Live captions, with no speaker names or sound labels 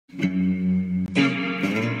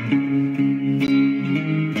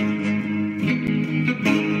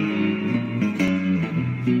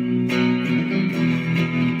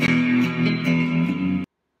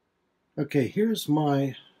Okay, here's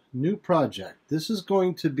my new project. This is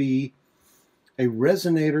going to be a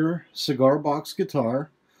resonator cigar box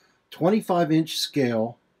guitar, 25-inch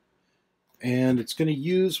scale, and it's going to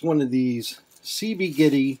use one of these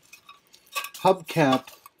Gitty hubcap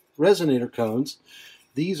resonator cones.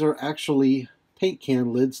 These are actually paint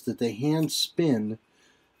can lids that they hand spin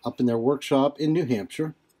up in their workshop in New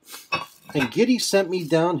Hampshire. And Gitty sent me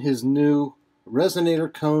down his new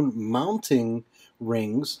resonator cone mounting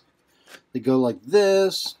rings. They go like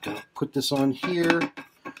this. Put this on here.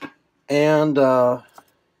 And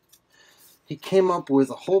he came up with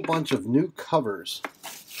a whole bunch of new covers.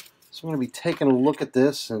 So I'm going to be taking a look at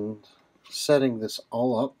this and setting this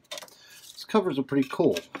all up. These covers are pretty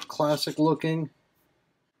cool. Classic looking.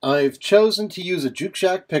 I've chosen to use a Juke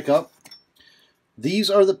Shack pickup. These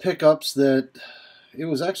are the pickups that, it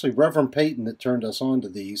was actually Reverend Peyton that turned us on to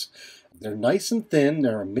these. They're nice and thin.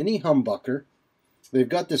 They're a mini humbucker. They've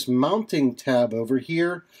got this mounting tab over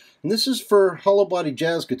here. And this is for hollow body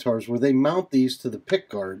jazz guitars where they mount these to the pick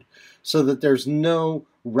guard so that there's no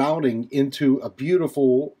routing into a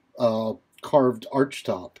beautiful carved arch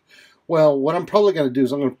top. Well, what I'm probably going to do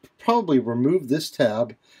is I'm going to probably remove this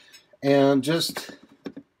tab and just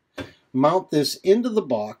mount this into the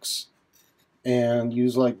box and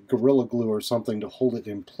use like Gorilla Glue or something to hold it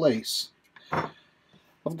in place.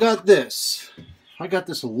 I've got this. I got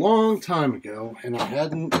this a long time ago and I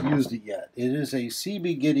hadn't used it yet. It is a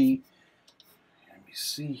Gitty. Let me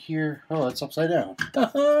see here. Oh, it's upside down.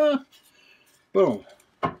 Boom.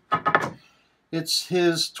 It's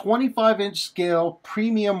his 25-inch scale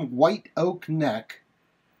premium white oak neck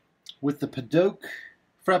with the Padoke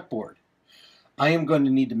fretboard. I am going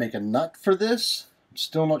to need to make a nut for this. I'm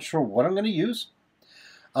still not sure what I'm going to use.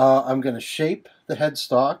 I'm going to shape the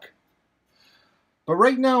headstock. But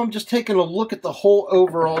right now I'm just taking a look at the whole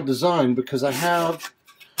overall design because I have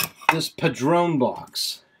this Padron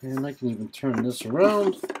box. And I can even turn this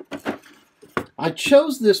around. I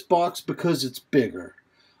chose this box because it's bigger.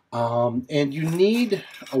 And you need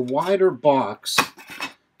a wider box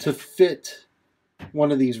to fit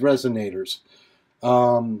one of these resonators.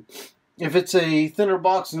 If it's a thinner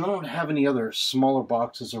box, and I don't have any other smaller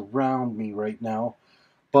boxes around me right now,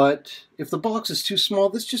 but if the box is too small,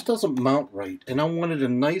 this just doesn't mount right. And I wanted a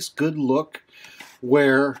nice, good look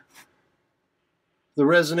where the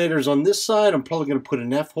resonator's on this side. I'm probably going to put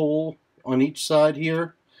an F-hole on each side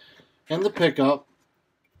here, and the pickup.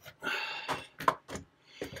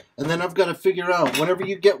 And then I've got to figure out, whenever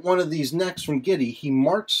you get one of these necks from Gitty, he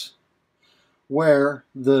marks where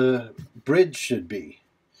the bridge should be.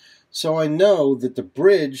 So I know that the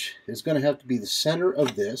bridge is going to have to be the center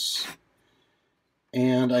of this.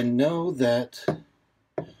 And I know that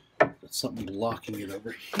there's something blocking it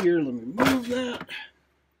over here. Let me move that.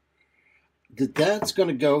 That's going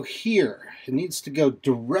to go here. It needs to go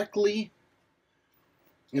directly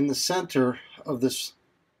in the center of this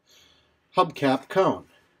hubcap cone.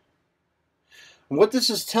 And what this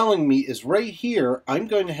is telling me is right here, I'm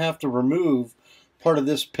going to have to remove part of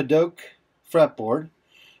this Padoke fretboard.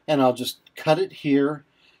 And I'll just cut it here.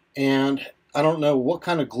 And I don't know what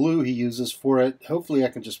kind of glue he uses for it. Hopefully I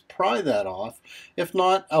can just pry that off. If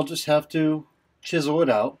not, I'll just have to chisel it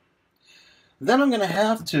out. Then I'm going to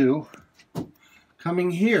have to,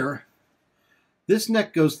 coming here, this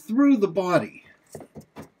neck goes through the body.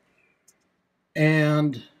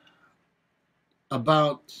 And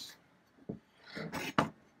about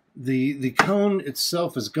the cone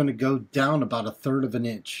itself is going to go down about 1/3 of an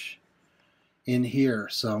inch in here,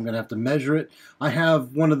 so I'm going to have to measure it. I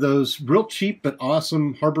have one of those real cheap but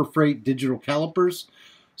awesome Harbor Freight digital calipers,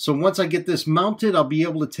 so once I get this mounted, I'll be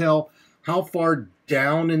able to tell how far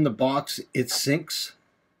down in the box it sinks,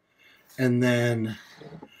 and then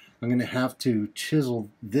I'm going to have to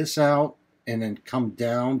chisel this out and then come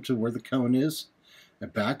down to where the cone is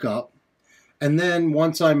and back up, and then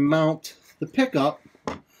once I mount the pickup,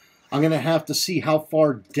 I'm going to have to see how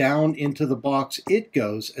far down into the box it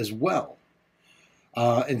goes as well.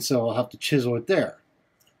 And so I'll have to chisel it there.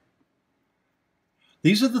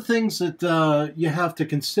 These are the things that you have to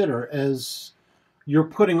consider as you're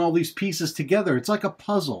putting all these pieces together. It's like a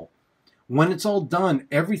puzzle. When it's all done,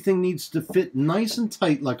 everything needs to fit nice and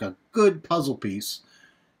tight like a good puzzle piece.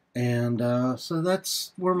 And so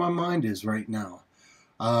that's where my mind is right now.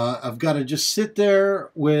 I've got to just sit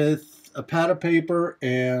there with a pad of paper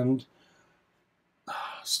and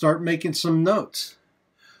start making some notes.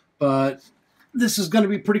 But this is going to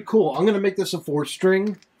be pretty cool. I'm going to make this a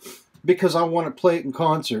 4-string because I want to play it in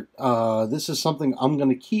concert. This is something I'm going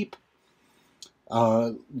to keep.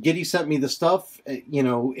 Gitty sent me the stuff,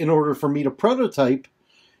 in order for me to prototype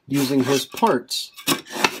using his parts.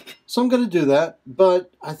 So I'm going to do that,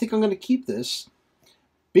 but I think I'm going to keep this.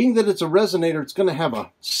 Being that it's a resonator, it's going to have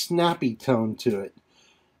a snappy tone to it.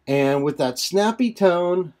 And with that snappy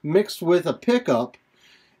tone mixed with a pickup,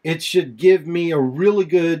 it should give me a really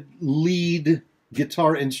good lead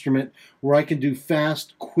guitar instrument where I can do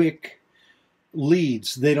fast, quick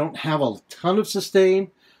leads. They don't have a ton of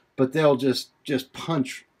sustain, but they'll just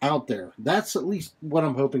punch out there. That's at least what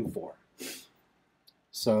I'm hoping for.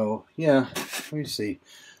 So, yeah, let me see.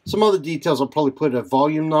 Some other details, I'll probably put a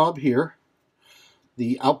volume knob here.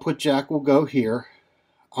 The output jack will go here.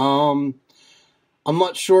 I'm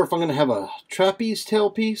not sure if I'm going to have a trapeze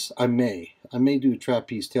tailpiece. I may do a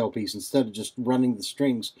trapeze tailpiece instead of just running the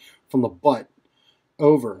strings from the butt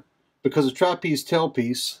over. Because a trapeze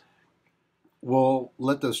tailpiece will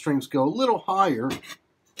let those strings go a little higher.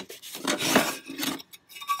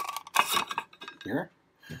 Here.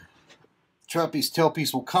 Trapeze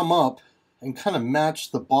tailpiece will come up and kind of match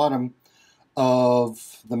the bottom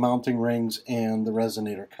of the mounting rings and the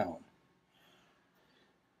resonator cone.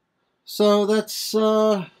 So that's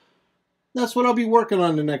what I'll be working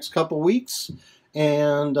on the next couple weeks,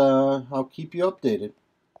 and I'll keep you updated.